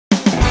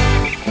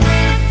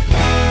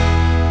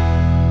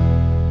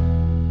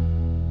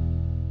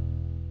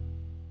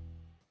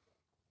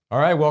All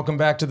right, welcome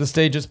back to the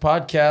Stages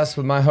podcast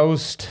with my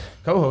co-host,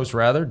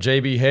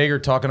 JB Hager,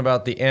 talking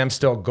about the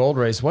Amstel Gold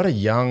Race. What a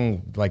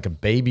young, like a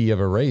baby of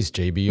a race,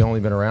 JB. You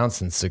only been around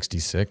since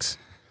 '66.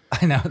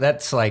 I know,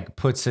 that's like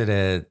puts it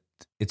at,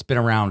 it's been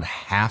around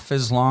half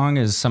as long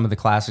as some of the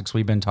classics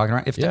we've been talking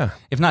about,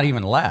 if not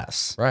even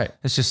less. Right.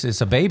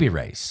 It's a baby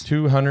race.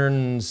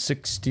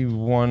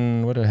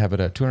 261, what did I have it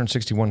at?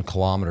 261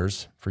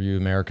 kilometers for you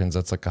Americans.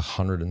 That's like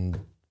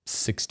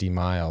 160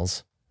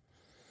 miles.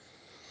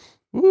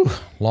 Ooh,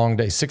 long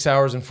day. 6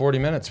 hours and 40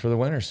 minutes for the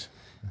winners.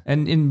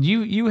 And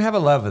you have a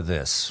love of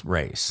this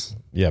race.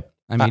 Yep.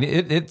 I mean,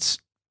 it's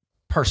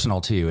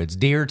personal to you. It's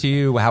dear to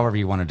you, however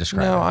you want to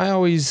describe it. No, I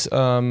always,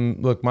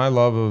 look, my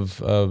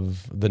love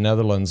of the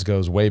Netherlands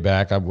goes way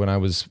back. When I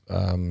was,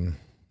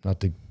 not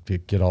to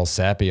get all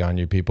sappy on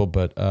you people,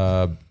 but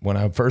when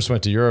I first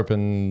went to Europe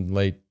in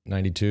late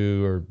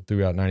 92 or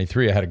throughout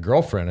 93, I had a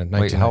girlfriend in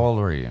 1990. Wait, how old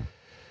were you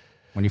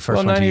when you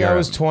first went to Europe? I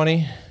was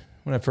 20.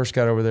 When I first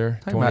got over there,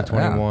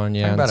 21,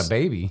 yeah. Talk about a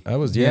baby. I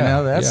was,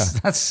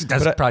 that's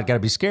probably got to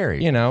be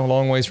scary. You know,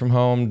 long ways from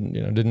home,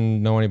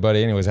 didn't know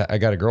anybody. Anyways, I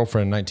got a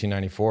girlfriend in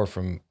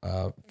 1994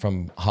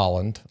 from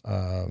Holland,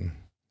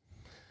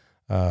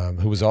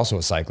 who was also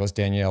a cyclist,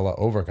 Daniela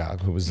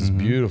Overgaard, who was this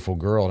beautiful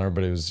girl,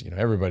 and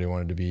everybody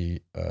wanted to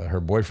be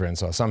her boyfriend.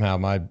 So somehow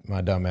my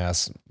dumb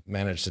ass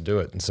managed to do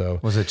it. And so,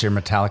 was it your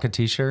Metallica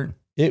t-shirt?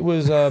 It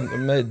was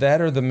that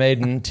or the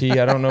Maiden tee.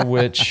 I don't know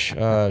which.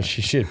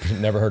 She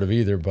had never heard of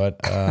either, but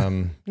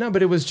no.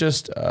 But it was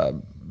just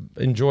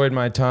enjoyed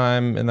my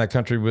time in that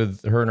country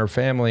with her and her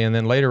family, and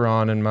then later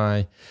on in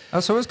my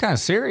so it was kind of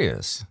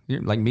serious.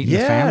 You're like meeting the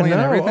family and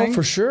everything. Oh,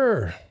 for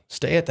sure.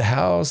 Stay at the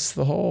house.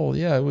 The whole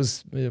it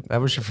was. That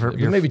was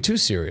your maybe too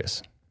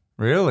serious.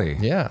 Really?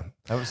 Yeah.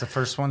 That was the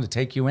first one to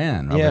take you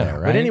in. Over there,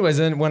 right? But anyways,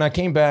 then when I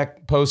came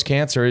back post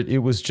cancer,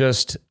 it was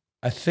just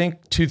I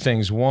think two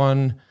things.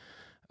 One.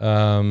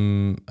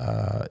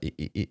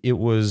 It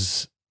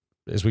was,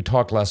 as we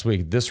talked last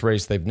week, this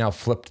race, they've now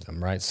flipped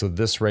them, right? So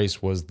this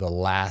race was the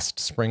last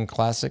spring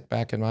classic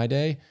back in my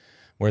day,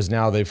 whereas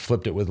now they've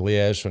flipped it with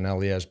Liège. So now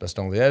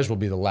Liège-Bastogne-Liège will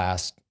be the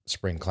last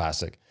spring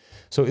classic.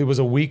 So it was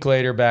a week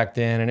later back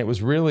then. And it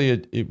was really,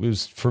 it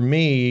was for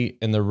me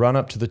in the run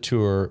up to the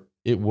tour,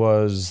 it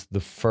was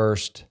the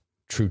first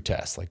true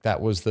test. Like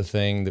that was the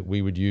thing that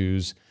we would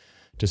use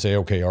to say,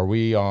 okay, are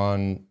we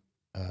on,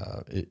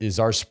 is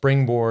our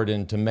springboard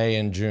into May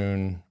and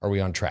June, are we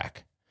on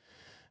track?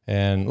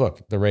 And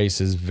look, the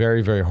race is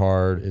very, very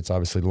hard. It's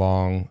obviously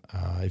long.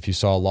 If you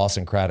saw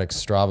Lawson Craddock's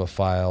Strava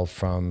file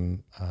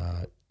from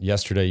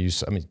yesterday,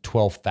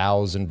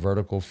 12,000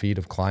 vertical feet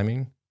of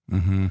climbing.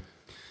 Mm-hmm.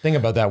 Think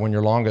about that. When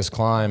your longest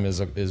climb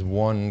is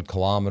 1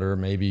 kilometer,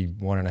 maybe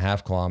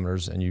 1.5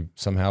 kilometers, and you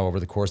somehow over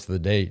the course of the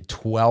day,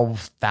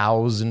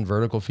 12,000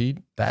 vertical feet,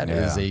 that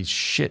is a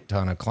shit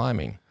ton of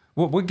climbing.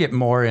 We'll get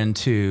more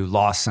into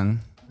Lawson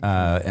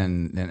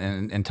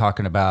and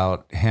talking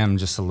about him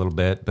just a little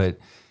bit, but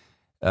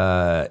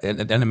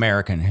an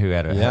American who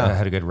had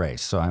a good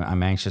race. So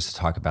I'm anxious to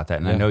talk about that,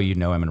 and I know you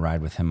know him and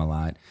ride with him a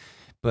lot.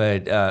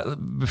 But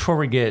before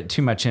we get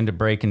too much into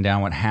breaking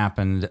down what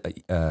happened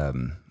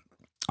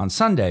on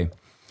Sunday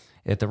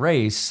at the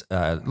race,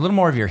 a little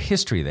more of your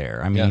history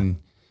there. I mean,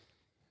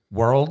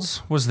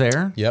 Worlds was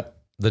there. Yep.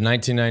 The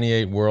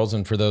 1998 Worlds,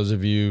 and for those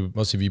of you,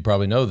 most of you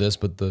probably know this,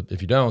 but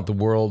if you don't, the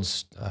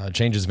Worlds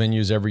changes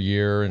venues every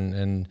year,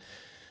 and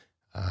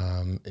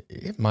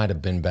it might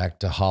have been back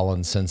to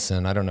Holland since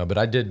then. I don't know, but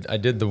I did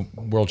the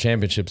World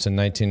Championships in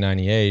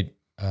 1998,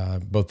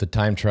 both the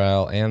time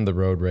trial and the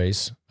road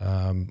race,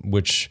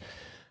 which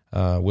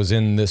was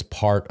in this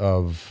part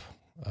of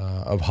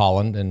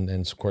Holland, and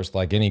of course,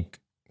 like any.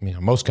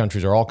 Most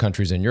countries, or all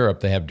countries in Europe,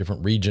 they have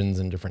different regions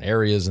and different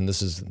areas, and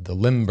this is the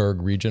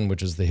Limburg region,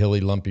 which is the hilly,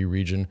 lumpy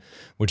region,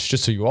 which,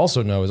 just so you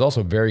also know, is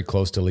also very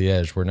close to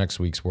Liège, where next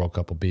week's World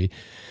Cup will be.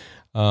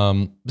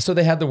 So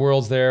they had the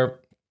Worlds there.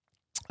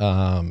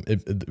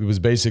 It was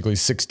basically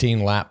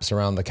 16 laps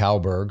around the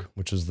Kouwberg,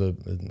 which is the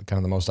kind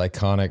of the most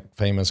iconic,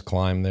 famous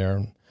climb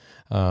there.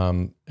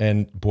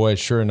 And boy,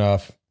 sure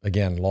enough,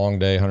 again, long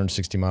day,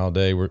 160-mile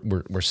day.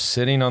 We're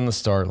sitting on the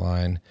start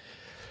line.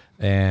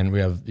 And we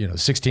have,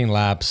 16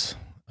 laps,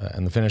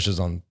 and the finish is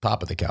on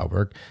top of the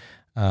Kouwberg.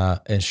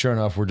 And sure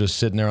enough, we're just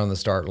sitting there on the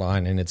start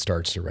line, and it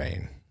starts to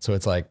rain. So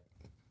it's like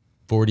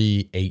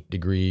 48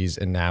 degrees,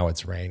 and now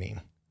it's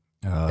raining.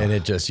 And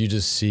you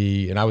just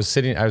see, and I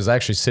was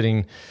actually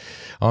sitting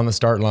on the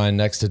start line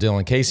next to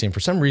Dylan Casey, and for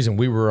some reason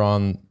we were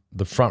on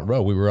the front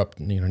row. We were up,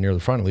 near the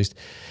front at least.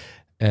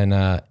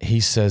 And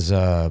he says,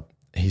 "Oh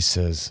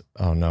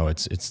no,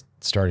 it's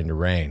starting to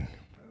rain."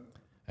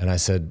 And I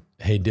said,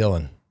 "Hey,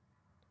 Dylan,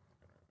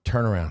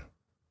 turn around."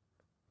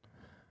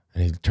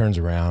 And he turns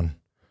around,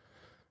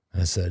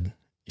 and I said,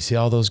 "You see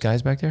all those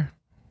guys back there?"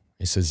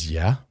 He says,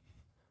 "Yeah."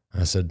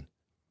 And I said,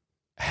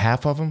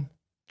 "Half of them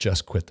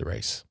just quit the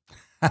race."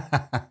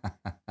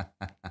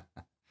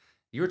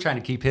 You were trying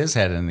to keep his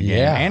head in the game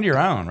and your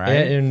own,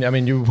 right? And I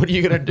mean, what are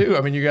you going to do?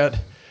 I mean, you got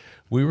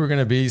we were going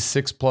to be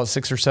 6 or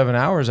 7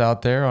 hours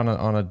out there on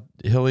a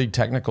hilly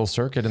technical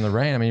circuit in the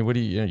rain. I mean, what do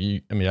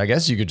you I mean, I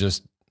guess you could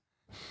just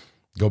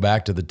go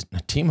back to the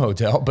team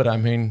hotel, but I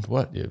mean,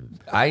 what?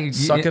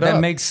 Suck it up. That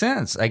makes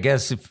sense. I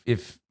guess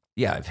if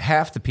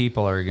half the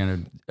people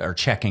are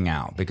checking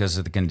out because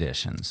of the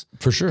conditions.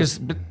 For sure.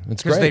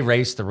 Because they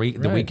raced the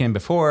weekend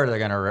before, they're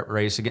going to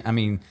race again. I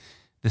mean,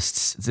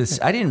 this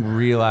I didn't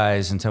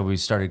realize until we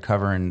started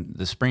covering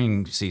the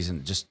spring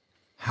season just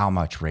how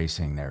much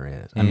racing there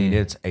is. I mean,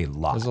 it's a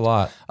lot. There's a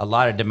lot. A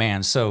lot of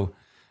demand. So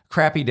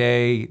crappy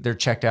day, they're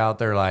checked out.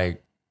 They're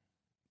like,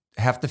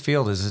 half the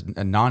field is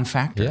a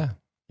non-factor. Yeah.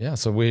 Yeah.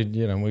 So we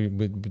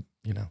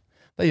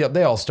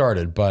they all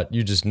started, but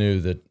you just knew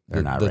that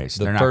they're not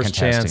racing. The first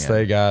chance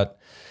they got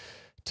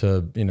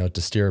to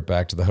steer it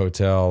back to the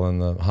hotel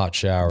and the hot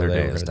shower,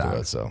 they were going to do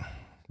it. So,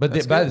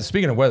 but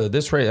speaking of weather,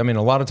 this race, I mean,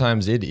 a lot of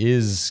times it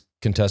is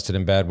contested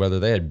in bad weather.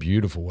 They had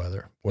beautiful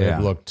weather where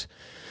it looked,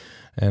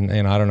 and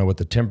I don't know what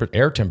the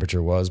air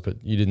temperature was,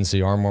 but you didn't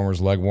see arm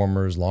warmers, leg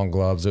warmers, long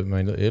gloves. I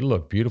mean, it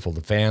looked beautiful.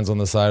 The fans on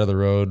the side of the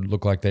road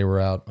looked like they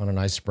were out on a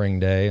nice spring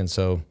day, and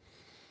so,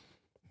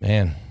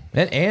 man.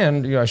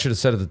 And I should have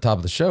said at the top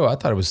of the show, I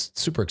thought it was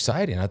super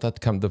exciting. I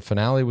thought the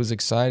finale was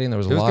exciting. There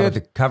was a lot of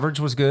the coverage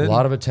was good. A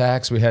lot of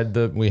attacks. We had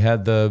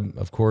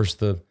of course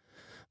the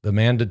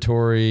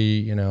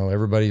mandatory,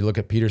 everybody look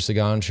at Peter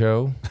Sagan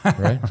show,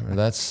 right?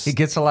 He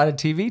gets a lot of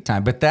TV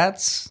time, but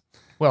that's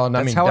I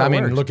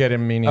mean, look at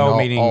him meaning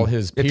all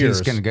his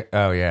peers.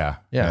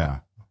 Yeah.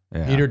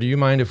 Peter, do you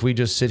mind if we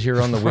just sit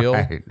here on the wheel?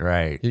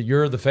 Right.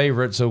 You're the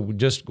favorite, so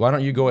why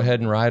don't you go ahead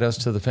and ride us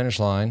to the finish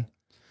line?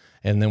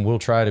 And then we'll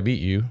try to beat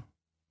you.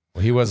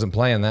 Well, he wasn't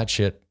playing that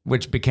shit.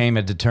 Which became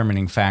a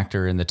determining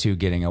factor in the two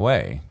getting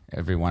away.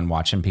 Everyone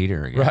watching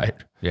Peter again. Right.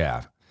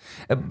 Yeah.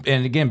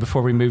 And again,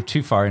 before we move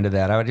too far into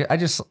that,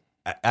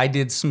 I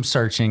did some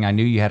searching. I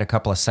knew you had a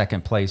couple of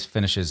second place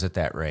finishes at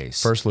that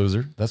race. First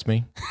loser. That's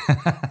me.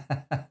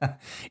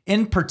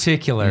 In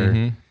particular,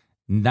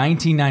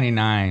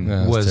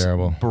 1999 was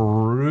terrible.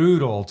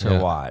 Brutal to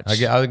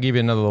watch. I'll give you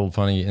another little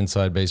funny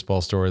inside baseball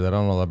story that I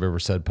don't know if I've ever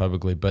said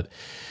publicly, but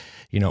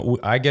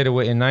I get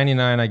away in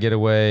 '99. I get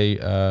away.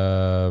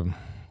 I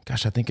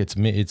think it's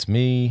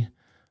me,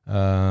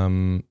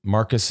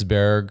 Marcus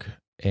Berg,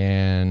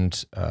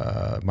 and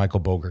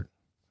Michael Bogert,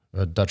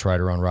 a Dutch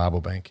rider on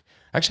Rabobank.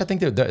 Actually, I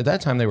think at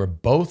that time they were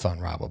both on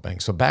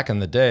Rabobank. So back in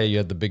the day, you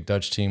had the big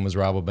Dutch team was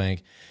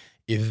Rabobank.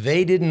 If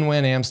they didn't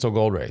win Amstel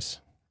Gold Race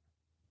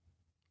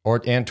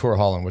and Tour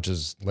Holland, which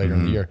is later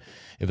in the year,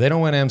 if they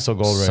don't win Amstel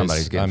Gold Race,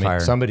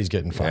 somebody's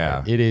getting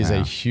fired. Yeah, it is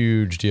a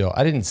huge deal.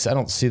 I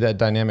don't see that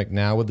dynamic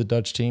now with the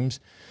Dutch teams,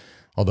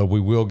 although we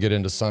will get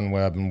into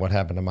Sunweb and what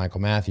happened to Michael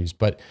Matthews.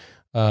 But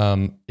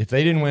if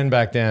they didn't win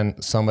back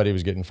then, somebody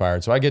was getting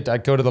fired. So I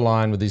go to the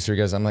line with these three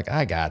guys. I'm like,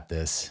 I got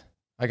this.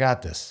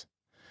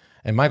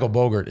 And Michael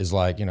Bogert is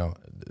like,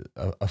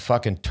 a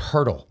fucking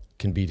turtle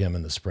can beat him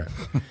in the sprint.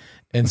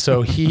 And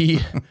so he,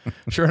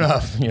 sure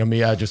enough,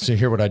 me, I just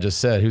hear what I just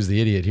said. Who's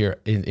the idiot here?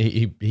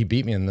 He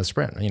beat me in the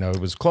sprint. It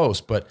was close,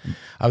 but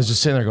I was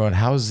just sitting there going,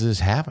 how is this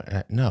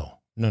happening? No.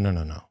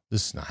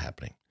 This is not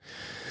happening.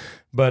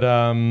 But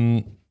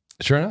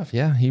sure enough,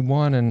 yeah, he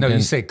won. And you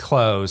say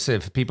close.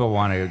 If people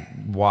want to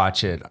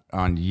watch it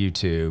on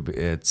YouTube,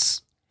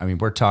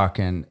 we're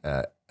talking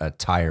a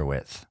tire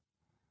width.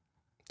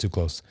 Too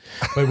close.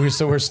 But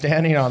we're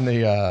standing on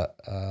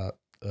the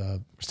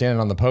standing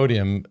on the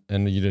podium,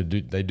 and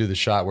they do the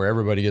shot where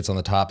everybody gets on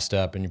the top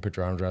step, and you put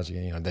your arms around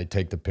you. They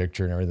take the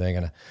picture and everything.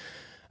 And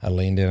I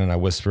leaned in and I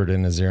whispered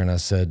in his ear and I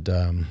said,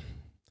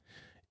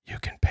 "You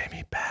can pay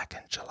me back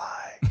in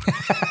July."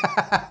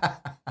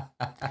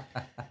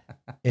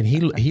 And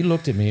he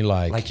looked at me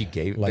like you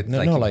gave what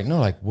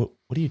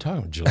are you talking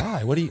about?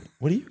 July? What are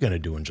you gonna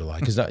do in July?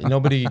 Because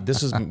nobody.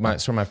 This is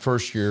my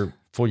first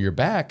full year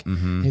back.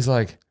 Mm-hmm. He's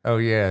like, oh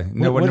yeah,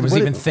 no one was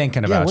even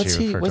thinking about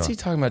you. What's he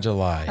talking about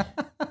July?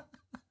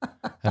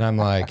 And I'm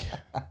like,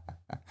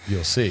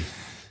 you'll see.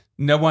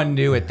 No one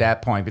knew at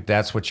that point, but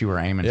that's what you were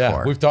aiming for.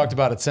 Yeah, we've talked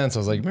about it since. I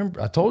was like,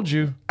 remember, I told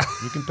you,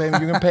 you can pay me.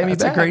 You're gonna pay me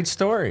That's back. a great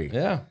story.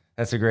 Yeah.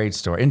 That's a great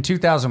story. In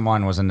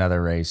 2001 was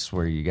another race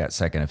where you got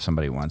second if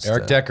somebody wants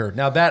Eric Decker.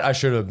 Now that I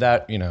should have,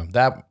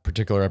 that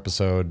particular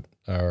episode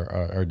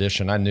or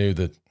edition, I knew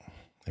that,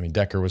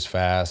 Decker was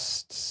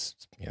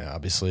fast,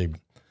 obviously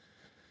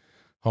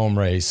home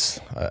race.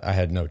 I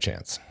had no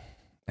chance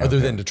other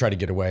than to try to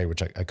get away,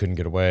 which I couldn't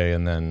get away.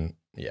 And then,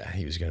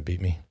 he was going to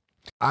beat me.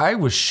 I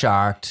was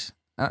shocked.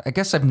 I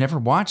guess I've never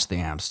watched the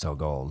Amstel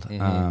Gold.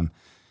 Mm-hmm.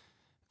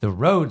 The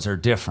roads are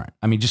different.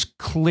 Just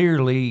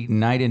clearly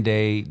night and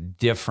day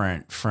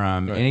different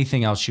from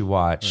anything else you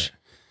watch. Right.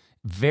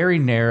 Very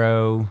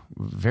narrow,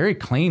 very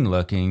clean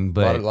looking,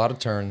 but a lot of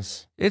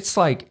turns. It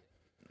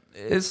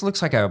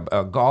looks like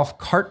a golf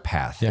cart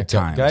path at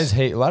times.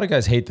 A lot of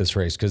guys hate this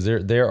race because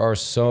there are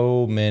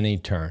so many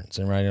turns,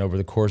 and over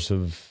the course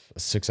of a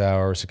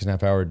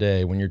 6.5 hour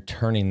day, when you're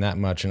turning that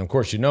much, and of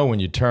course when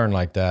you turn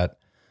like that,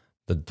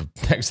 the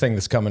next thing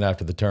that's coming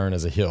after the turn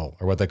is a hill,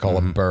 or what they call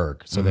a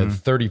berg. So they had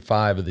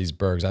 35 of these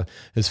bergs.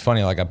 It's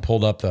funny, like I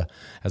pulled up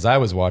as I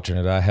was watching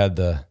it, I had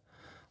the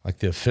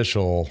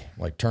official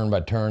turn by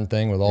turn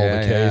thing with all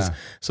the Ks. Yeah.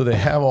 So they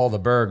have all the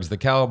bergs: the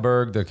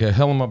Kalberg, the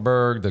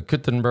Hilmaberg, the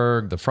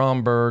Kuttenberg, the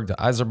Fromberg, the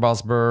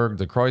Eiserbosberg,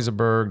 the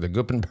Kreuzeberg, the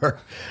Guppenberg.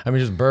 I mean,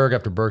 just berg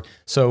after berg.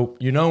 So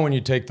when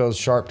you take those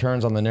sharp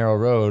turns on the narrow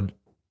road,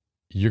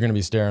 you're going to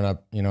be staring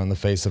up, in the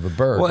face of a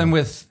berg.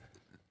 Well,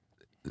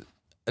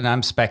 and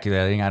I'm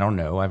speculating, I don't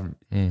know.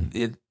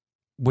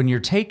 When you're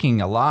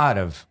taking a lot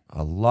of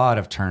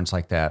turns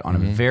like that on a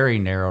very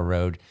narrow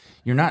road,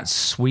 you're not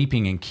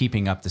sweeping and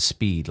keeping up the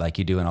speed like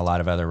you do in a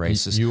lot of other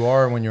races. You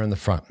are when you're in the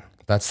front.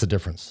 That's the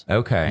difference.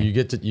 Okay.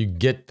 You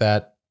get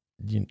that.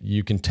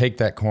 You can take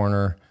that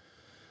corner.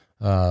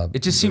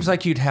 It just seems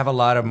like you'd have a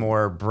lot of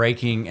more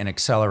braking and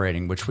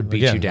accelerating, which would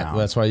beat you down.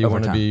 That's why you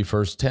want to be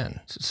first 10.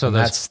 So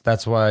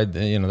that's why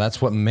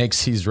that's what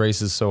makes these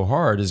races so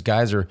hard. Is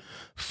guys are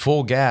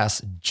full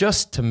gas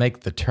just to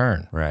make the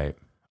turn. Right.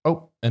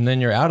 Oh, and then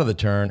you're out of the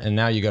turn, and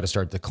now you got to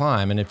start the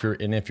climb. And if you're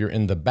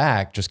in the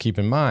back, just keep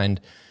in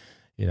mind,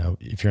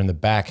 if you're in the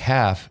back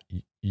half,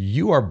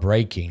 you are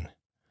braking,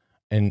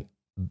 and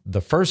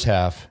the first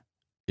half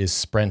is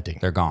sprinting.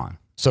 They're gone.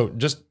 So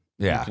just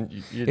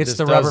it's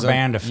the rubber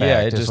band effect.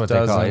 Yeah, it just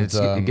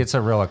doesn't. It gets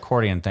a real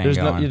accordion thing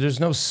going. There's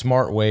no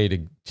smart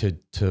way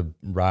to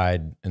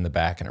ride in the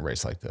back in a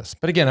race like this.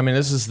 But again, I mean,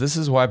 this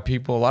is why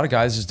a lot of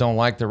guys just don't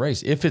like the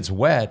race. If it's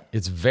wet,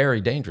 it's very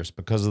dangerous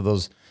because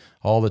of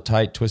all the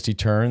tight, twisty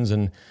turns.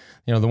 And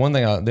the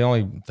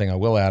only thing I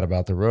will add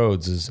about the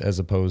roads is, as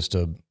opposed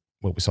to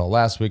what we saw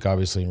last week,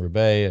 obviously in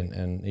Roubaix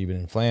and even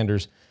in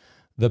Flanders,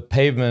 the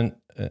pavement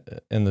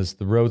and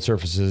the road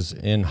surfaces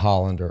in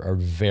Holland are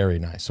very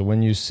nice. So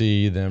when you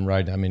see them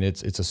ride, I mean,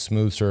 it's a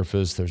smooth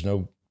surface. There's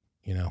no,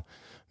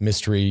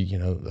 mystery,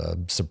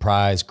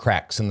 surprise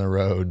cracks in the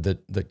road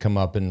that come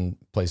up in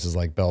places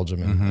like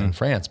Belgium and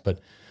France.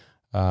 But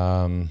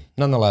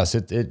nonetheless,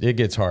 it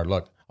gets hard.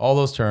 Look, all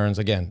those turns,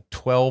 again,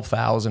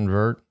 12,000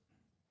 vert.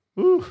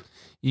 Woo.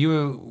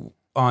 You,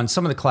 on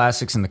some of the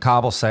classics in the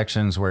cobble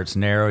sections where it's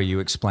narrow, you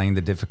explain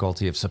the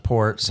difficulty of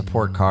support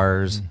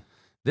cars.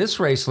 This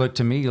race looked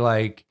to me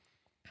like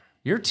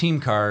your team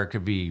car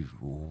could be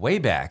way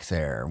back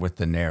there with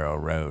the narrow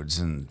roads.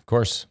 And of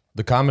course,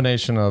 the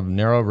combination of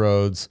narrow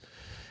roads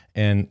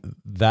and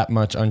that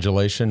much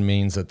undulation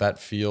means that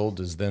field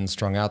is then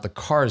strung out. The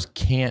cars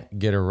can't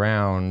get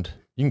around.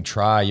 You can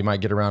try, you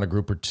might get around a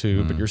group or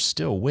two, but you're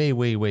still way,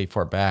 way, way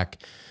far back.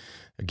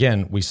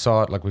 Again, we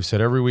saw it, like we've said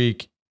every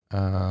week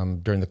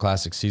during the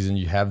classic season,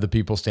 you have the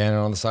people standing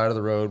on the side of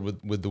the road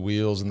with the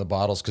wheels and the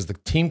bottles because the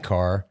team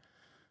car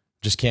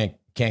just can't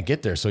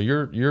get there. So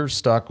you're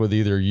stuck with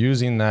either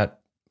using that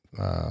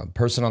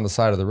person on the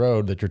side of the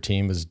road that your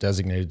team is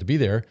designated to be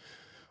there,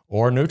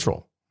 or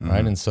neutral,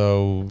 right? And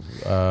so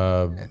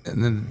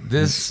and then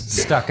this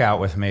stuck out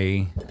with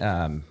me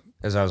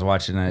as I was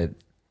watching it.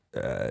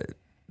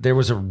 There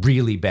was a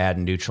really bad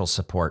neutral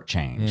support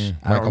change.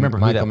 I don't remember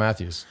Michael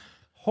Matthews.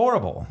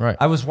 Horrible. Right.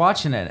 I was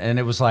watching it, and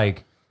it was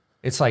like,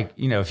 it's like,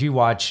 if you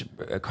watch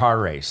car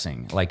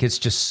racing, like it's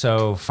just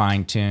so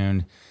fine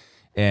tuned.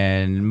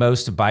 And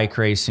most bike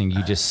racing,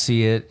 you just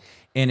see it,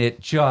 and it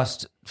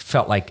just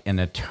felt like an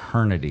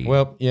eternity.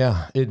 Well,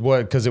 yeah, it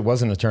was, because it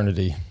was an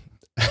eternity.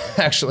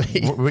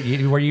 Actually,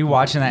 were you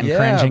watching that and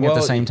cringing at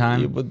the same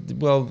time?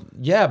 Well,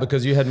 yeah,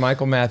 because you had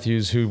Michael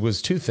Matthews, who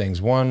was two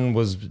things. One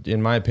was,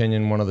 in my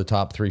opinion, one of the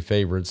top three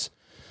favorites,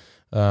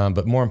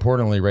 but more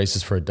importantly,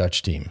 races for a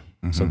Dutch team.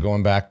 So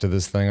going back to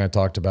this thing I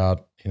talked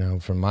about,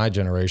 from my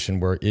generation,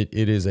 where it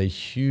is a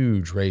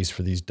huge race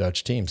for these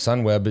Dutch teams.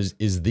 Sunweb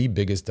is the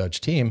biggest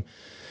Dutch team,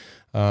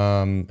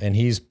 and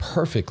he's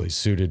perfectly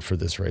suited for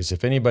this race.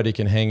 If anybody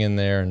can hang in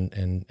there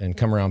and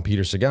come around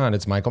Peter Sagan,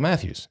 it's Michael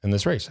Matthews in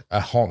this race.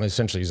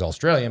 Essentially, he's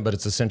Australian, but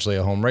it's essentially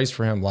a home race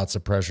for him. Lots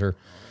of pressure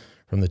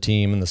from the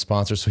team and the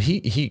sponsors. So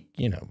he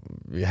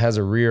has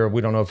a rear.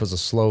 We don't know if it's a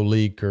slow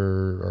leak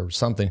or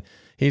something.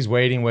 He's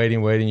waiting.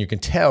 You can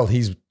tell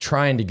he's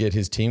trying to get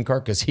his team car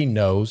because he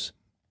knows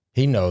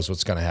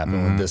what's going to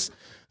happen when this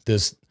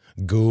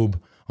goob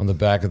on the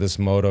back of this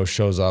moto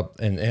shows up.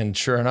 And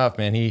sure enough,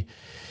 man, he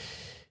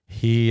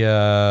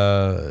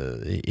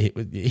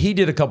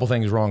did a couple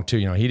things wrong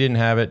too. He didn't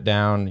have it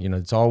down.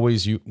 It's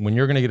always when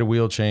you're going to get a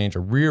wheel change, a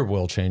rear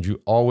wheel change,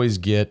 you always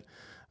get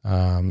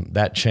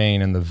that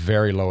chain in the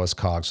very lowest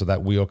cog, so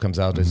that wheel comes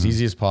out as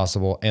easy as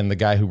possible, and the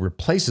guy who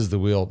replaces the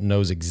wheel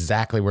knows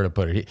exactly where to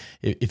put it.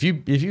 If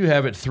you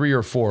have it 3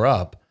 or 4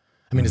 up,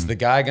 I mean, is the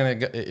guy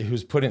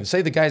who's put in,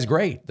 say the guy's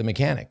great, the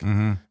mechanic,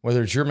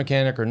 whether it's your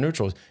mechanic or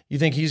neutral, you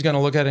think he's going to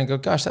look at it and go,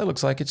 gosh, that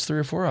looks like it's 3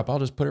 or 4 up. I'll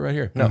just put it right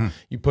here. No,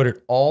 you put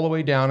it all the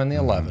way down in the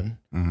 11.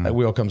 That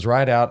wheel comes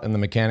right out, and the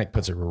mechanic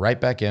puts it right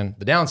back in.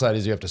 The downside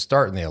is you have to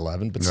start in the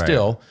 11, but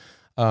still,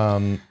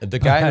 the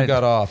guy who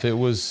got off, it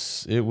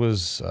was.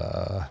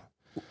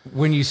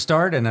 When you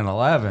start in an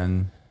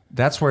 11,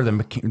 that's where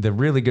the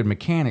really good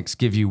mechanics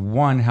give you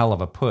one hell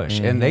of a push,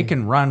 and they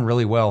can run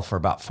really well for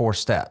about 4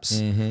 steps.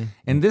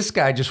 And this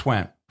guy just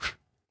went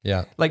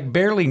Yeah. Like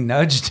barely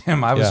nudged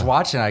him. I was Yeah.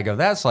 watching. I go,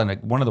 that's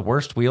like one of the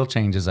worst wheel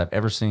changes I've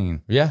ever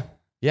seen. Yeah.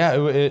 Yeah.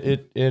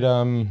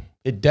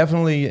 It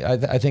definitely,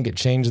 I think it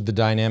changed the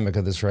dynamic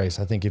of this race.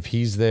 I think if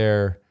he's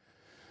there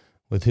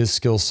with his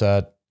skill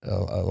set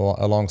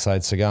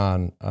alongside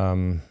Sagan,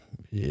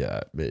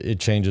 yeah, it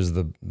changes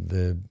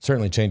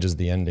certainly changes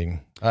the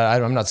ending.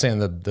 I'm not saying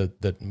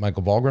that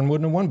Michael Valgren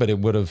wouldn't have won, but it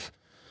would have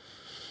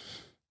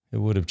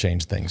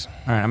changed things.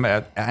 All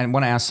right, I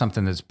want to ask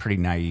something that's pretty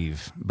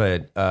naive,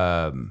 but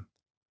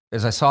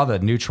as I saw the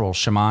neutral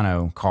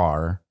Shimano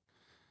car,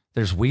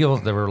 there's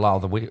wheels. There were a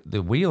lot of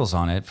the wheels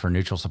on it for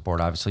neutral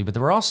support, obviously, but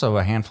there were also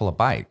a handful of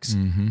bikes.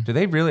 Mm-hmm.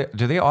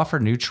 Do they offer a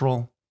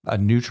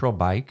neutral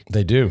bike?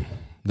 They do.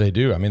 They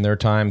do. I mean, there are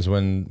times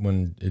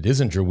when it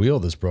isn't your wheel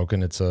that's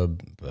broken. It's your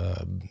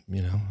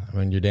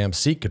damn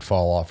seat could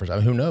fall off. Or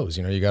who knows?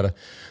 You got to.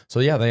 So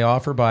yeah, they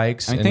offer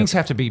bikes. I mean, things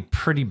have to be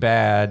pretty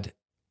bad,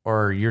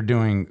 or you're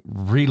doing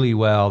really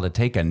well to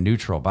take a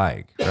neutral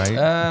bike,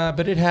 right?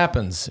 But it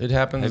happens. It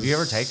happens. Have you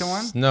ever taken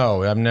one?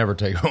 No, I've never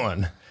taken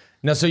one.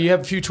 No. So you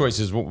have a few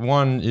choices.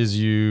 One is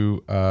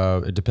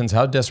it depends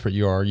how desperate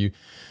you are.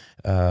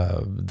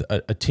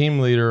 A team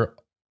leader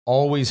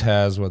always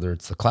has, whether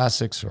it's the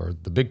classics or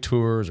the big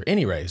tours or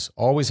any race,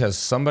 always has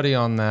somebody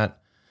on that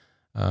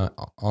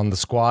on the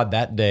squad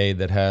that day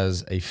that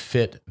has a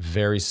fit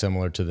very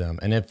similar to them.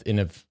 And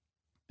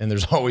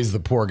there's always the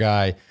poor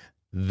guy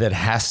that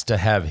has to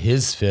have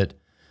his fit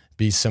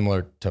be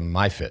similar to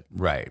my fit.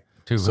 Right.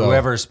 To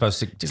whoever is supposed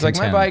to He's like,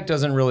 my bike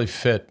doesn't really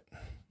fit.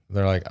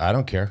 They're like, I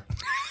don't care.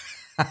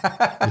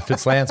 It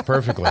fits Lance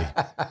perfectly.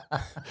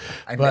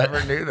 I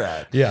never knew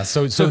that. Yeah.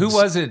 So who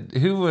was it?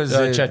 Who was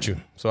it? Chechu.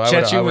 So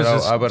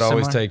I would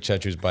always take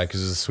Chechu's bike because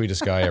he's the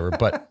sweetest guy ever.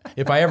 But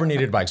if I ever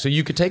needed a bike, so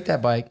you could take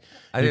that bike.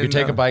 You could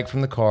take a bike from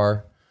the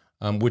car,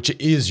 which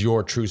is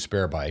your true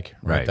spare bike.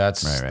 Right.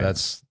 That's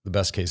the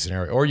best case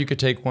scenario. Or you could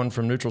take one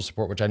from neutral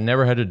support, which I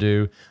never had to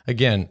do.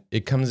 Again,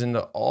 it comes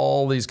into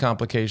all these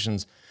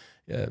complications.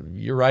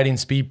 You're riding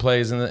speed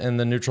plays and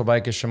the neutral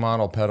bike is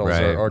Shimano pedals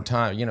or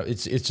time.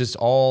 It's just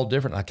all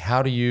different. Like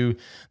how do you,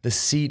 the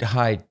seat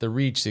height, the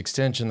reach, the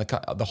extension,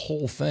 the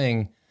whole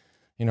thing.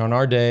 In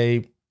our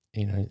day,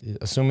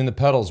 assuming the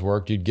pedals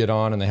worked, you'd get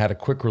on and they had a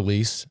quick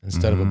release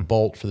instead of a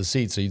bolt for the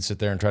seat. So you'd sit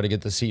there and try to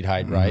get the seat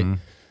height right.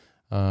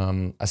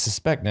 I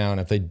suspect now, and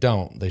if they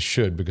don't, they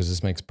should, because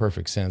this makes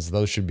perfect sense.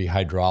 Those should be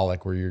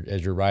hydraulic, where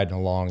as you're riding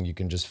along, you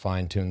can just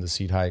fine tune the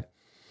seat height.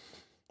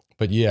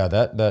 But yeah,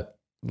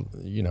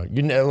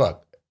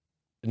 look,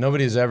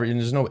 nobody's ever,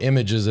 there's no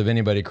images of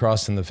anybody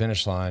crossing the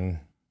finish line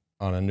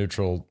on a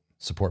neutral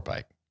support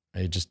bike.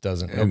 It just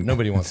doesn't,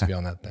 nobody wants to be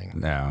on that thing.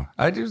 No,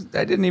 I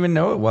didn't even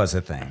know it was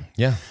a thing.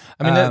 Yeah.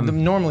 I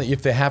mean, normally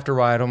if they have to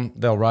ride them,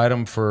 they'll ride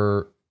them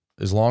for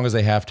as long as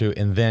they have to,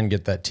 and then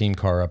get that team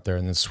car up there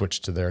and then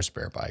switch to their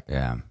spare bike.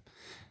 Yeah.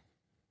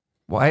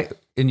 Why,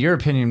 in your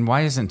opinion,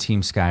 why isn't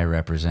Team Sky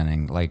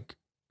representing like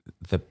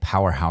the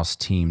powerhouse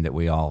team that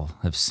we all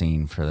have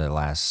seen for the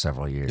last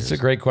several years? It's a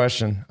great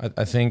question.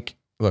 I think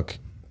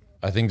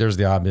there's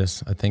the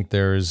obvious. I think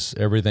there's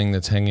everything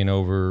that's hanging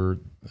over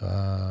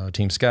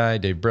Team Sky,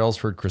 Dave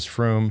Brailsford, Chris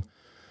Froome.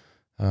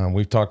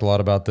 We've talked a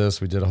lot about this.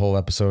 We did a whole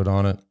episode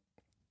on it.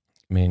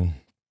 I mean,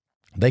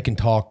 they can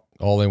talk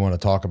all they want to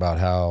talk about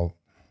how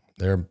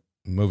they're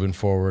moving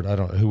forward. I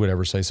don't know who would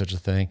ever say such a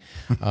thing.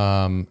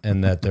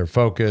 And that they're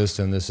focused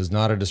and this is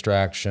not a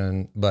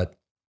distraction, but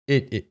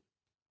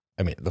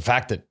I mean, the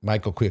fact that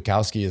Michael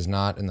Kwiatkowski is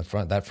not in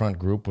that front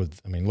group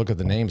look at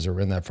the names that are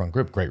in that front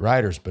group, great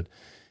riders, but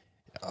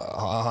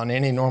on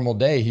any normal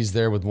day, he's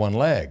there with one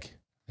leg.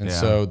 And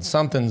so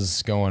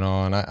something's going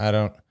on. I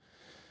don't,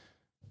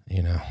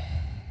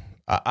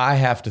 I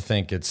have to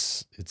think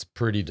it's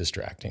pretty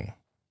distracting.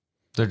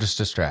 They're just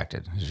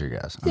distracted, is your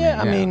guess?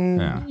 Yeah. I mean,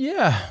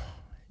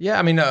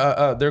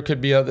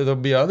 there'll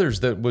be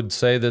others that would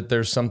say that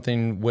there's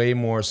something way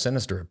more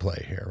sinister at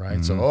play here, right?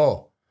 Mm-hmm.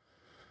 So,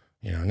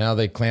 now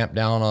they clamp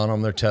down on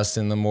them, they're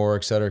testing them more,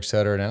 et cetera, et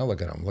cetera. Now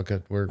look at them.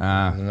 They're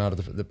not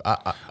for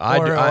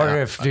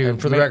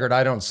the record,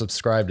 I don't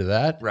subscribe to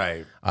that.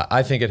 Right.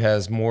 I think it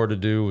has more to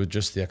do with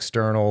just the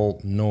external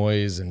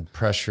noise and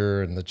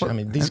pressure and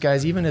these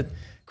guys, even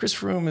Chris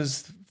Froome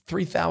is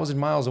 3,000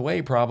 miles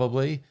away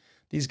probably.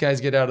 These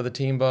guys get out of the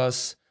team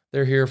bus.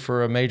 They're here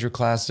for a major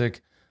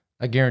classic.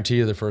 I guarantee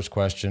you the first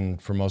question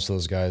for most of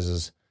those guys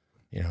is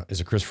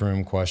a Chris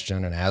Froome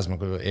question, an asthma.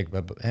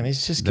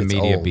 It's just the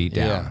media old. beat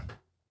down.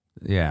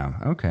 Yeah.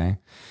 Okay.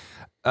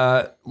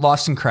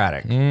 Lawson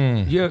Craddock.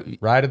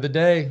 Ride of the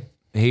day.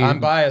 I'm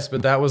biased,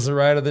 but that was the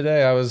ride of the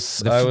day.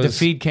 The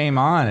feed came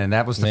on, and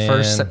that was the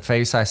first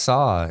face I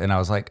saw, and I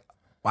was like,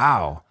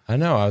 wow. I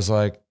know. I was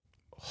like,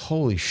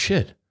 holy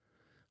shit.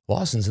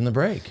 Lawson's in the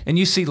break. And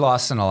you see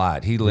Lawson a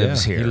lot. He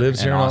lives here. He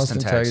lives here in Austin,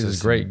 Texas.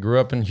 He's great. Grew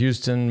up in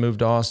Houston, moved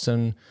to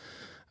Austin.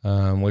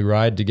 We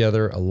ride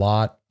together a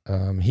lot.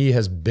 He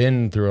has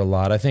been through a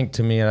lot. I think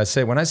to me, and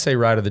when I say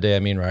ride of the day, I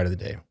mean ride of the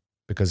day.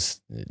 Because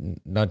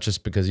not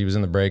just because he was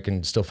in the break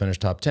and still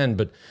finished top 10,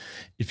 but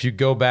if you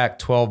go back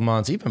 12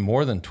 months, even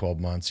more than 12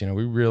 months,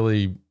 we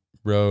really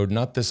rode,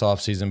 not this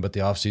off season, but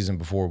the off season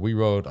before, we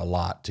rode a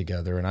lot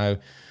together. And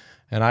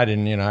I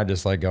didn't, I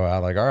just like go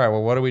out like, all right,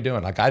 well, what are we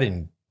doing? Like I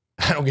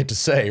don't get to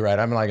say, right?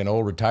 I'm like an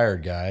old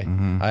retired guy.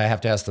 I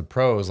have to ask the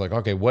pros like,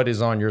 okay, what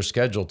is on your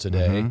schedule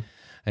today?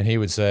 And he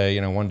would say,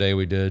 one day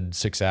we did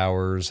 6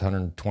 hours,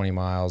 120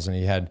 miles, and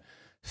he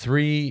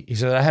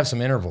said, I have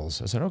some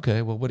intervals. I said,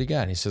 okay, well, what do you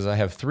got? And he says, I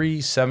have 3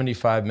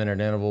 75-minute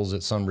intervals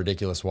at some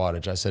ridiculous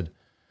wattage. I said,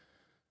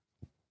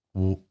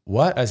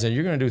 what? I said,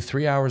 you're going to do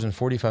 3 hours and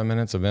 45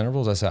 minutes of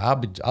intervals? I said,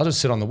 I'll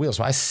just sit on the wheel.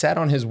 So I sat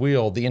on his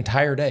wheel the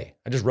entire day.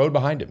 I just rode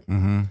behind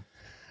him.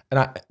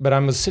 But I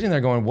was sitting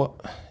there going,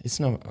 what? It's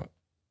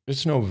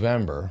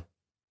November.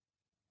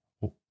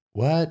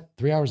 What?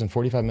 3 hours and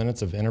 45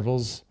 minutes of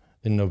intervals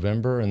in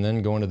November and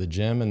then going to the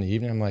gym in the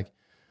evening? I'm like,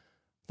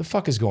 the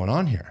fuck is going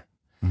on here?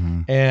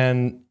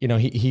 And,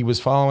 he was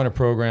following a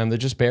program that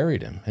just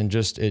buried him and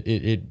just,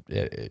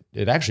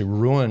 it actually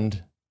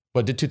ruined,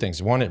 but did 2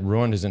 things. One, it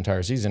ruined his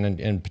entire season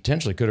and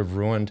potentially could have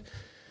ruined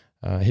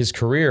his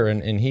career.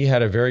 And he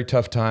had a very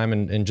tough time.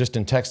 And just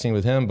in texting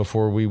with him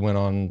before we went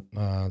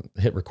on,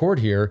 hit record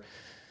here,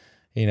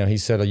 he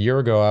said a year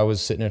ago, I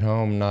was sitting at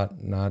home,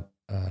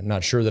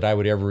 not sure that I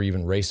would ever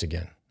even race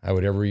again.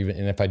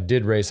 And if I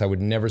did race, I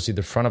would never see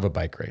the front of a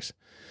bike race.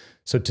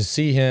 So to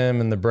see him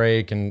in the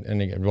break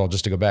and well,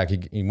 just to go back,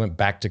 he went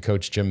back to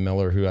Coach Jim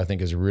Miller, who I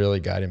think has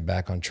really got him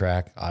back on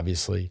track,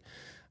 obviously.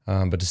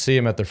 But to see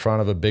him at the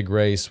front of a big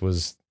race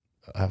was,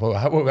 I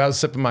was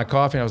sipping my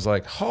coffee and I was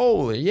like,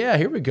 holy, yeah,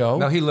 here we go.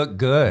 No, he looked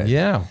good.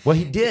 Yeah. Well,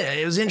 he did.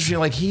 It was interesting.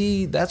 Like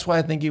that's why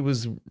I think he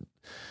was,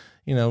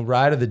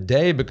 ride of the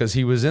day, because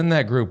he was in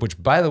that group, which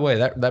by the way,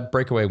 that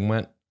breakaway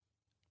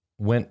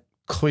went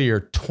clear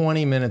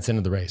 20 minutes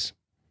into the race.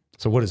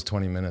 So what is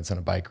 20 minutes in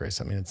a bike race?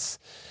 I mean, it's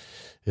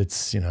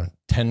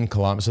 10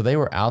 kilometers. So they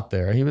were out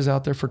there. He was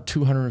out there for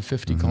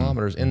 250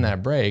 kilometers in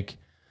that break,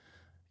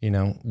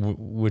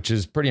 which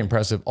is pretty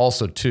impressive.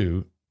 Also,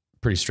 too,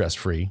 pretty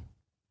stress-free,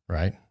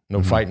 right?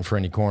 No fighting for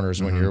any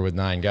corners when you're with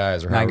 9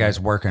 guys. 9 guys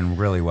working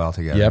really well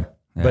together. Yep.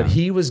 Yeah. But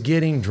he was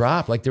getting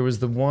dropped. Like there was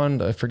the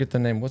one, I forget the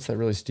name. What's that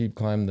really steep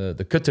climb?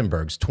 The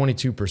Kuttenbergs,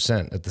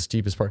 22% at the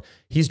steepest part.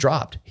 He's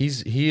dropped.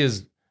 He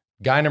is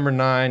guy number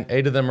 9.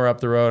 8 of them are up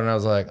the road. And I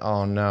was like,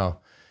 oh no,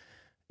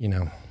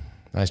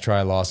 nice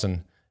try,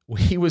 Lawson.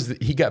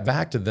 He got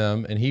back to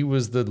them and he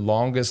was the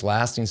longest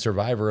lasting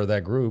survivor of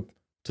that group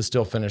to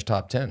still finish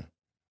top 10.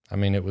 I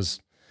mean,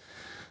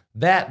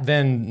 that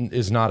then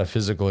is not a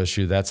physical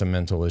issue. That's a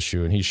mental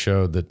issue. And he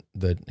showed that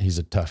he's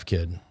a tough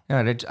kid.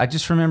 Yeah, I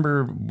just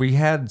remember we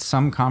had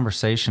some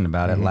conversation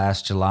about it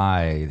last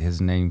July. His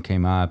name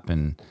came up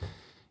and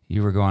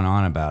you were going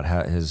on about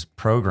how his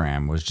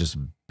program was just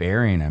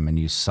burying him and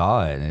you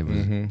saw it. It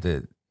was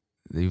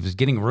he was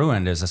getting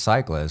ruined as a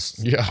cyclist.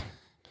 Yeah.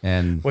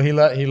 And well, he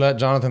let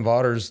Jonathan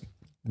Vaughters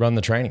run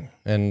the training,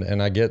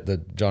 and I get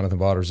that Jonathan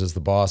Vaughters is the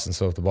boss, and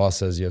so if the boss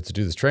says you have to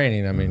do this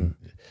training, I mean,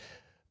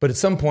 but at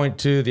some point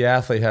too, the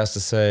athlete has to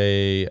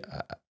say,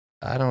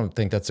 I don't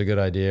think that's a good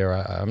idea, or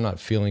I'm not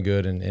feeling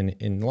good.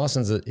 And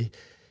Lawson's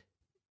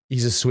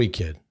he's a sweet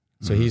kid,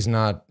 so he's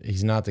not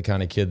the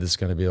kind of kid that's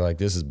going to be like,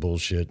 this is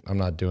bullshit, I'm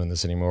not doing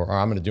this anymore, or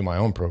I'm going to do my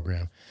own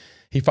program.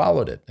 He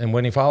followed it, and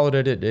when he followed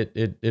it,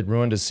 it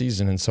ruined his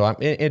season, and so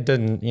it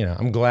didn't.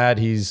 I'm glad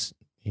he's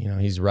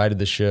righted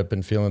the ship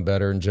and feeling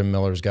better, and Jim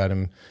Miller's got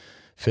him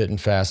fit and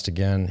fast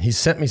again. He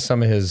sent me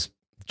some of his,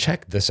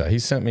 check this out. He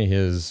sent me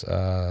his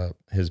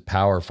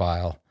power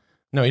file.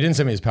 No, he didn't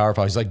send me his power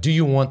file. He's like, do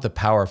you want the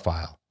power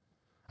file?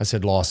 I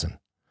said, Lawson,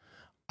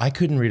 I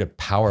couldn't read a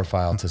power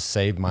file to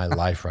save my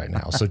life right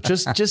now. So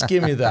just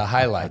give me the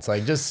highlights.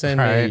 Like just send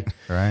me.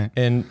 Right.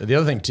 And the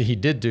other thing he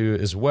did do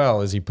as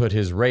well is he put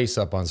his race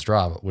up on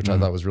Strava, which I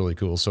thought was really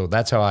cool. So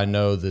that's how I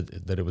know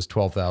that it was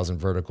 12,000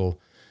 vertical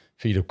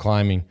feet of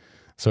climbing.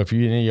 So if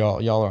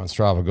y'all are on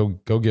Strava,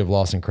 go give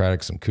Lawson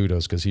Craddock some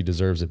kudos because he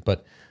deserves it.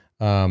 But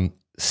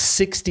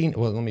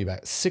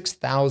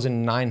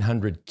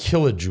 6,900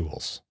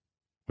 kilojoules,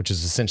 which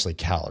is essentially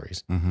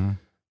calories.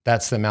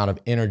 That's the amount of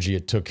energy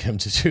it took him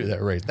to do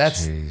that race. That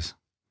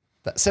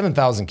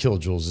 7,000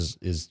 kilojoules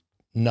is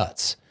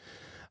nuts.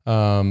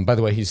 By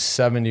the way, he's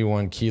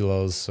 71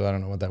 kilos, so I don't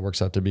know what that works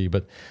out to be.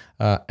 But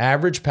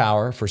average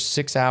power for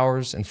 6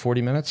 hours and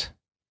 40 minutes,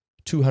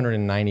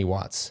 290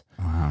 watts.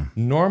 Wow.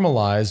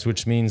 Normalized,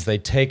 which means they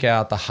take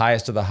out the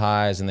highest of the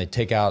highs and they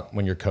take out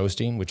when you're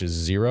coasting, which is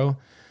 0,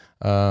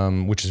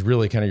 which is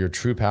really kind of your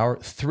true power,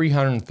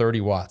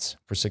 330 watts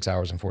for 6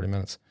 hours and 40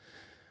 minutes.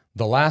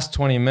 The last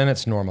 20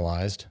 minutes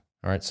normalized.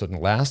 All right. So in the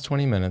last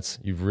 20 minutes,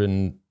 you've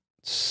ridden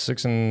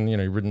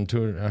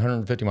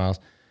 150 miles,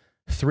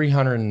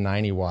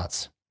 390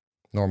 watts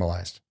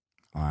normalized.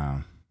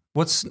 Wow.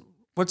 What's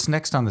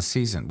next on the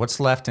season?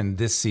 What's left in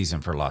this season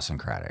for Lawson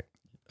Craddock?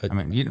 I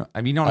mean, you don't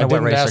know what race. I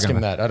didn't ask him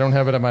that. I don't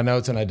have it in my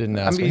notes, and I didn't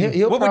ask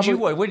him.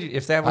 What would you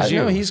if that was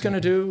you? He's going to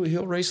do.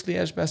 He'll race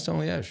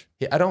Liège-Bastogne-Liège.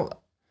 I don't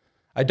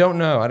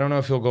know. I don't know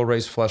if he'll go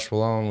race Flèche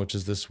Wallone, which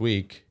is this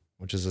week,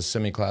 which is a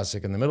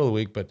semi-classic in the middle of the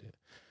week. But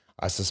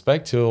I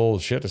suspect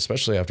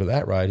especially after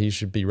that ride, he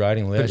should be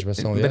riding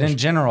Liège-Bastogne-Liège. But in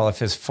general, if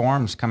his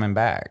form's coming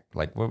back,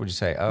 like what would you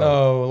say?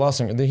 No,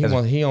 Lawson,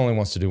 he only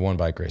wants to do one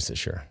bike race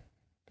this year.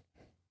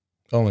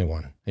 Only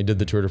one. He did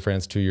the Tour de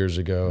France 2 years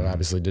ago.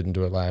 Obviously didn't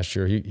do it last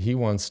year. He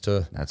wants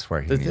to. That's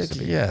where he needs to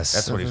be. Yes.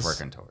 That's what he's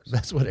working towards.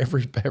 That's what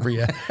every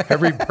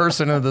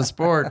person of the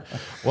sport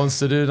wants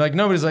to do. Like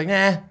nobody's like, nah,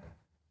 I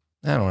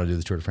don't want to do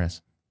the Tour de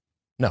France.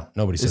 No,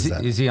 nobody says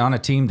that. Is he on a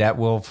team that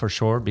will for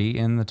sure be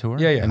in the Tour?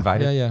 Yeah.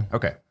 Invited? Yeah.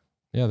 Okay.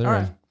 Yeah, they're all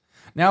right.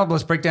 Now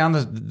let's break down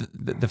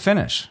the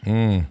finish.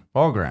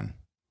 Wallgren.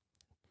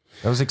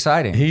 That was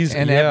exciting.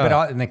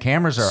 But the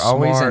cameras are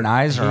always and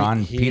eyes are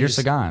on Peter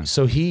Sagan.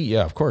 So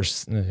of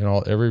course,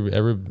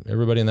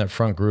 everybody in that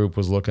front group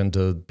was looking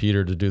to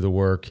Peter to do the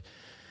work.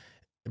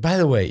 By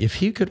the way, if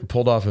he could have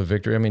pulled off a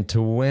victory, I mean,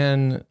 to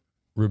win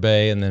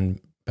Roubaix and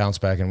then bounce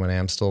back and win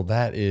Amstel,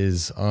 that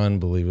is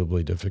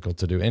unbelievably difficult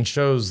to do and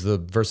shows the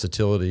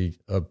versatility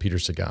of Peter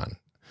Sagan.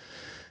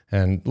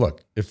 And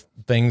look, if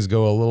things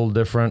go a little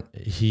different,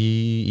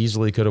 he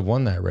easily could have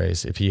won that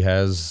race if he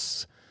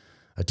has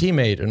a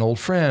teammate, an old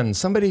friend,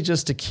 somebody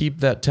just to keep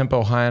that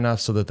tempo high enough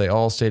so that they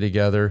all stay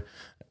together.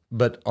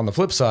 But on the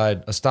flip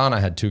side, Astana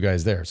had two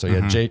guys there. So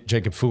you had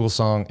Jacob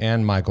Fuglsang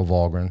and Michael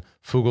Wallgren.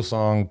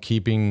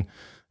 Fuglsang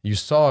you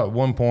saw at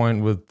one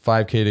point with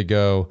 5K to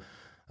go,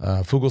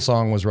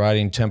 Fuglsang was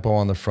riding tempo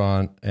on the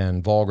front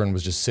and Wallgren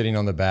was just sitting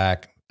on the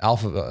back.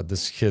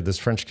 This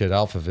French kid,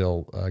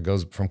 Alphaville,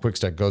 goes from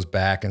Quickstep, goes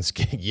back and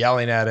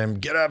yelling at him,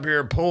 get up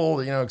here,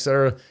 pull, et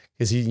cetera.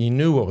 Because he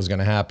knew what was going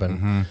to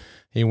happen.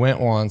 He went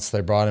once, they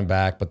brought him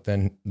back, but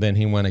then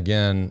he went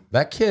again.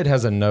 That kid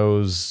has a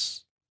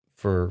nose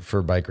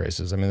for bike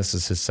races. I mean, this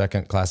is his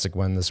second classic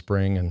win this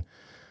spring,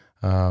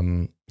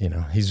 and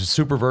he's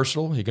super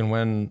versatile. He can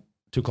win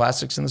 2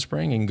 classics in the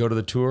spring. He can go to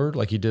the Tour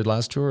like he did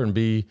last Tour and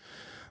be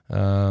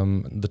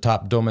the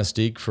top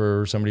domestique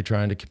for somebody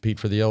trying to compete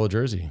for the yellow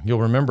jersey.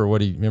 You'll remember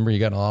he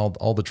got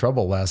all the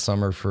trouble last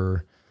summer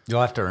for.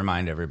 You'll have to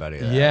remind everybody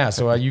of that. Yeah,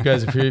 so you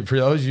guys, for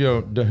those of you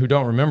who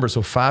don't remember,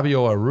 so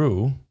Fabio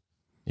Aru.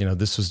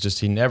 This was just,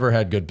 he never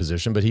had good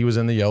position, but he was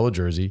in the yellow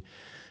jersey.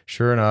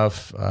 Sure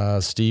enough,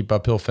 steep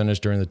uphill finish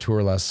during the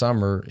Tour last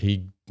summer.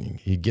 He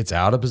gets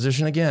out of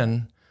position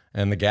again,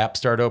 and the gaps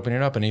start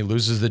opening up, and he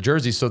loses the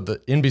jersey. So the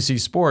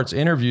NBC Sports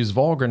interviews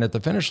Wallgren at the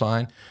finish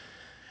line.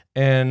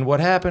 And what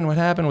happened?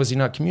 Was he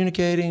not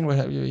communicating?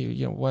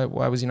 Why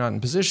was he not in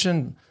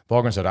position?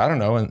 Wallgren said, I don't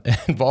know. And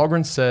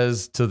Wallgren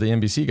says to the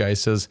NBC guy,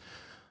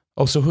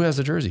 oh, so who has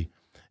the jersey?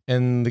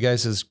 And the guy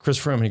says, Chris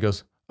Froome. And he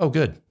goes, oh,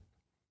 good.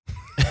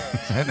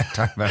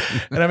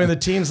 And I mean, the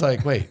team's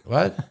like, wait,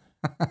 what?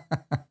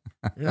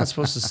 You're not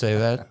supposed to say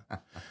that.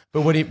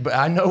 But when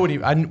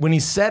he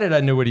said it, I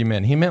knew what he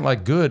meant. He meant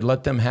like, good,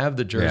 let them have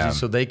the jersey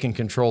so they can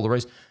control the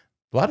race.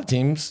 A lot of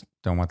teams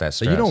don't want that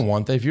stress. You don't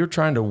want that. If you're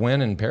trying to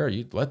win in Paris,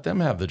 you let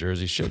them have the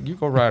jersey. Shit, you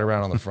go ride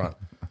around on the front.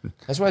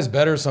 That's why it's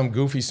better some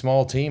goofy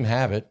small team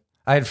have it.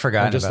 I had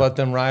forgotten. Just let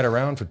them ride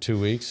around for 2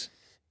 weeks.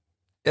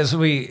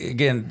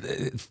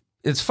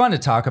 It's fun to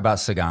talk about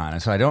Sagan,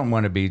 and so I don't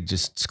want to be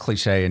just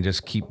cliche and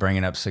just keep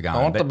bringing up Sagan.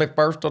 I want to be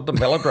first at the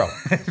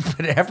velodrome.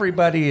 But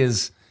everybody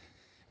is,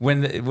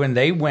 when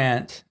they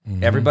went,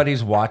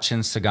 everybody's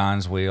watching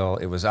Sagan's wheel.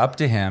 It was up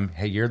to him.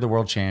 Hey, you're the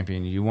world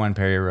champion. You won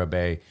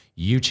Paris-Roubaix.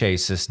 You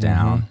chase this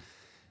down.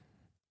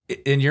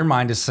 In your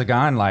mind, is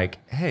Sagan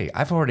like, hey,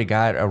 I've already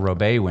got a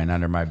Roubaix win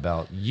under my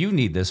belt. You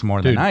need this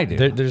more than I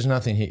do. There's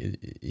nothing.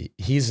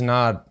 He's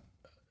not.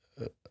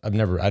 I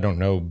don't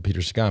know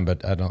Peter Sagan,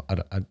 but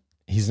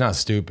he's not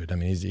stupid. I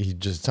mean, he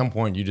just at some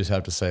point you just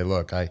have to say,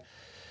 look,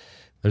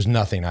 there's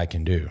nothing I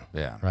can do.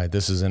 Yeah. Right.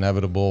 This is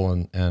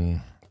inevitable,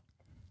 and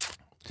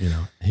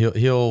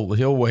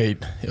he'll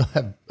wait. He'll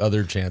have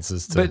other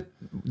chances to.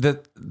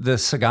 But the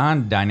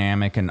Sagan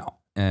dynamic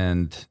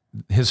and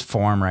his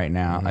form right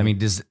now. I mean,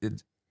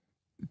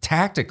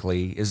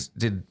 tactically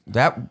did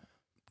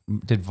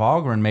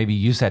Wallgren maybe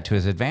use that to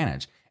his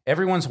advantage?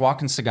 Everyone's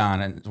watching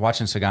Sagan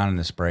in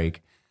this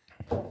break.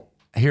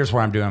 Here's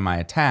where I'm doing my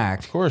attack.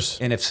 Of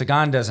course. And if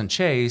Sagan doesn't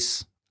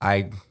chase,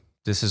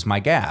 this is my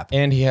gap.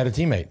 And he had a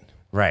teammate.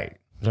 Right.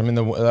 I mean,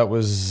 that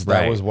was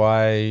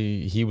why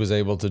he was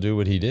able to do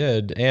what he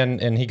did.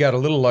 And he got a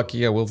little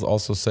lucky, I will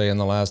also say, in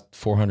the last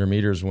 400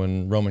 meters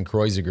when Roman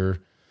Kreuziger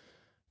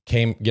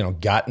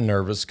got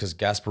nervous because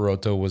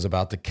Gasparotto was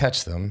about to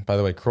catch them. By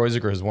the way,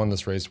 Kreuziger has won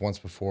this race once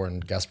before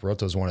and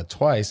Gasparotto has won it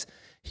twice.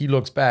 He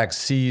looks back,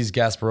 sees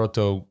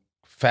Gasparotto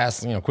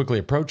fast, quickly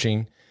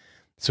approaching.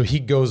 So he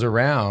goes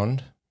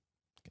around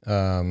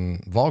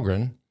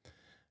Wallgren,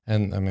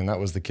 and I mean that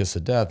was the kiss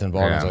of death. And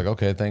Wallgren's like,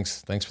 "Okay,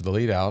 thanks for the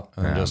lead out,"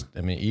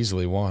 and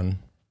easily won.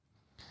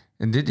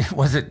 And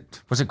was it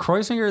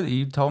Kreuziger that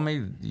you told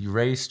me you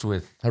raced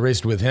with? I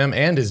raced with him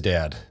and his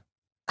dad.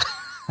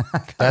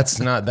 That's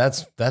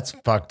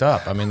fucked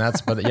up. I mean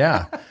but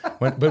yeah.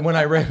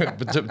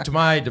 To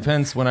my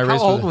defense, when I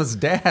raced, how old was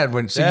Dad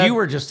when? So you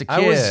were just a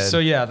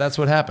kid. That's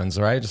what happens,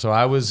 right? So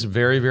I was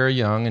very, very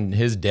young, and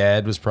his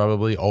dad was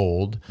probably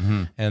old.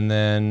 And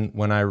then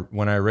when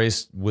I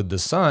raced with the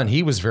son,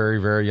 he was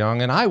very, very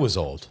young, and I was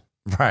old.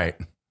 Right.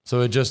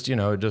 So it just,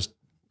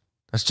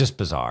 That's just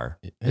bizarre.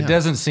 Yeah. It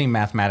doesn't seem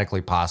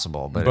mathematically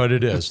possible, but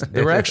it is.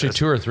 There were actually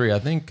 2 or 3. I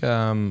think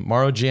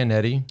Mauro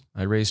Giannetti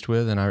I raced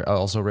with, and I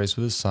also raced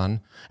with his son.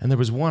 And there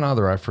was one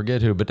other, I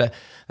forget who, but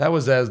that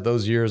was as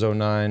those years,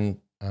 09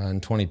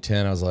 and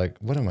 2010. I was like,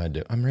 what am I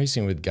doing? I'm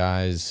racing with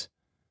guys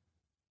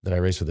that I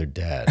raced with their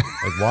dad.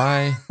 Like,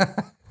 why?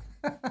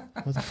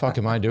 What the fuck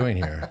am I doing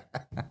here?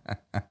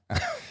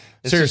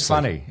 it's Seriously. just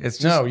funny. It's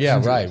just, No,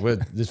 yeah, right.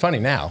 It's funny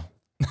now.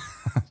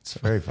 It's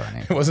very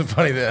funny. It wasn't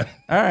funny then.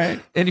 All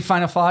right. Any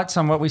final thoughts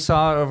on what we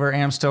saw over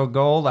Amstel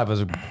Gold? That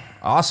was an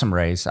awesome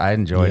race. I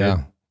enjoyed it.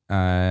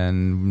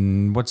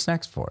 And what's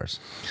next for us?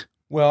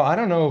 Well, I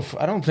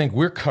don't think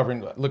we're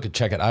covering.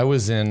 Check it. I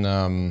was in,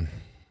 I don't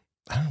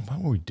know,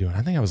 what were we doing?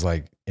 I think I was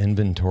like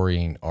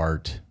inventorying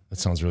art. That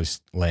sounds really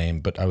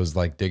lame, but I was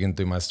like digging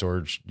through my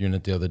storage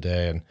unit the other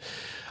day, and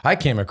I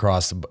came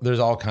across, there's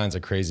all kinds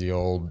of crazy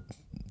old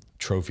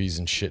trophies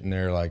and shit in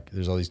there. Like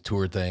there's all these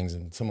tour things,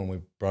 and someone we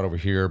brought over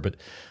here, but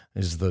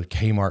there's the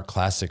Kmart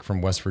Classic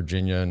from West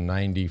Virginia in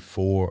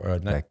 94,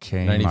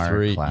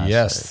 93. Classic.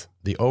 Yes,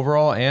 the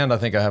overall, and I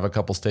think I have a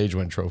couple stage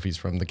win trophies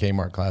from the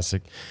Kmart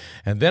Classic.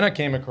 And then I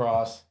came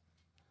across,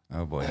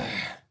 oh boy,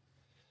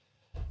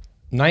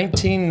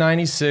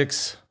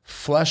 1996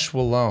 Flèche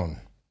Wallone,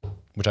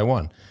 which I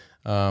won.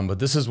 But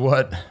this is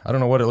what, I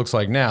don't know what it looks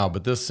like now,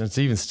 but it's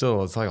even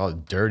still, it's like all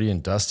dirty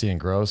and dusty and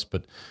gross.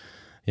 But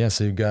yeah,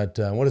 so you've got,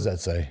 what does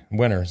that say?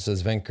 Winner, it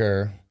says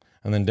Vainqueur.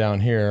 And then down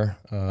here,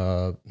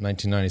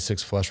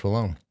 1996 Flèche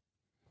Wallone.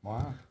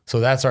 Wow. So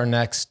that's our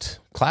next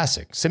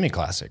classic,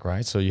 semi-classic,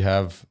 right? So you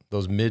have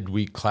those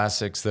midweek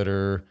classics that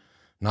are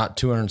not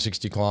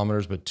 260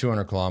 kilometers, but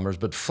 200 kilometers.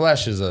 But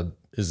Flèche is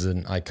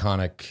an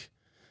iconic,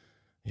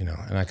 an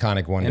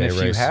iconic one-day race.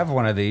 And if you have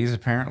one of these,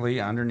 apparently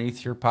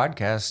underneath your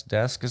podcast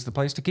desk is the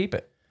place to keep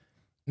it.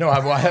 No,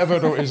 I have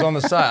it. It's on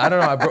the side. I don't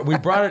know. We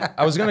brought it.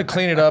 I was going to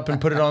clean it up and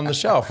put it on the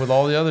shelf with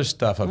all the other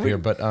stuff up here.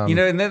 But and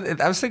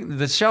then I was thinking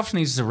the shelf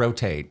needs to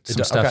rotate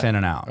some stuff in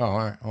and out. Oh, all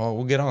right. Well,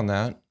 we'll get on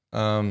that.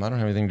 I don't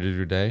have anything to do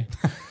today.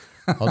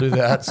 I'll do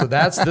that. So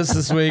that's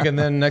this week, and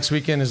then next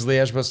weekend is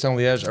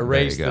Liège-Bastogne-Liège, a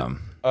race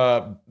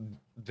that,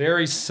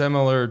 very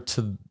similar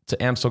to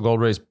Amstel Gold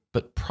Race,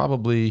 but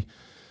probably,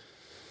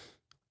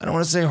 I don't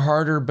want to say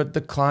harder, but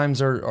the climbs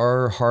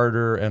are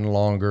harder and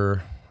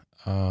longer.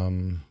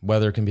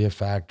 Weather can be a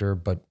factor,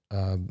 but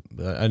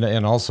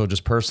and also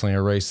just personally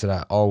a race that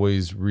I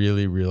always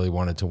really, really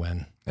wanted to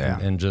win. Yeah.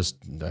 And just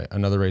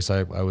another race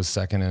I was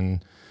second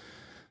in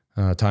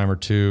a time or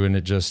two, and I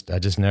just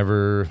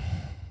never.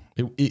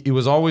 It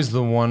was always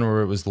the one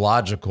where it was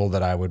logical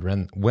that I would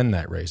win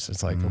that race.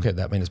 It's like, okay,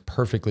 that man is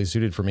perfectly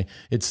suited for me.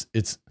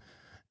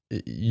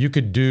 You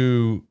could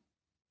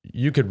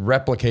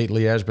replicate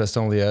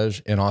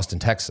Liège-Bastogne-Liège in Austin,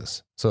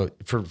 Texas. So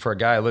for a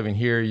guy living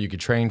here, you could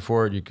train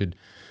for it. You could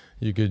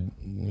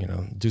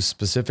do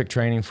specific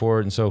training for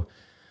it. And so,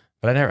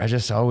 but I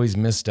just always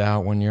missed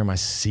out. One year my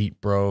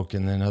seat broke,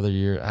 and then other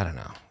year, I don't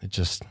know. It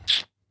just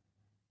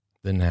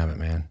didn't have it,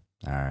 man.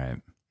 All right.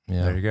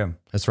 Yeah. There you go.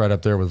 That's right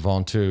up there with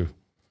Vaughan too.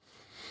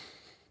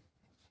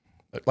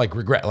 Like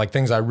regret, like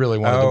things I really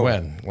wanted to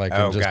win. Like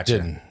it just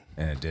didn't.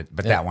 And it did,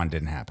 but that one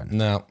didn't happen.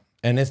 No.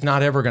 And it's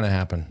not ever going to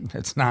happen.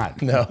 It's not.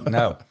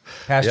 No.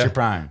 Past your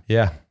prime.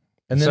 Yeah.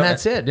 And then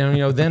that's it.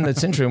 Then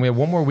it's interesting. We have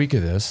one more week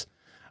of this.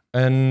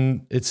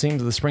 And it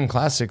seemed the Spring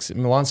Classics,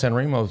 Milan San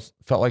Remo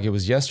felt like it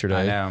was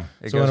yesterday. I know.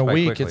 So in a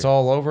week, it's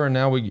all over. And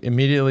now we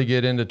immediately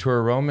get into Tour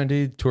of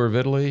Romandy, Tour of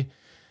Italy.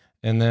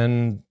 And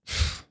then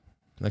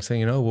next thing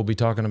you know, we'll be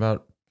talking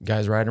about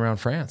guys riding around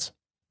France.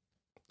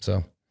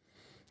 So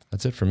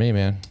that's it for me,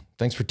 man.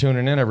 Thanks for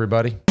tuning in,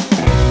 everybody.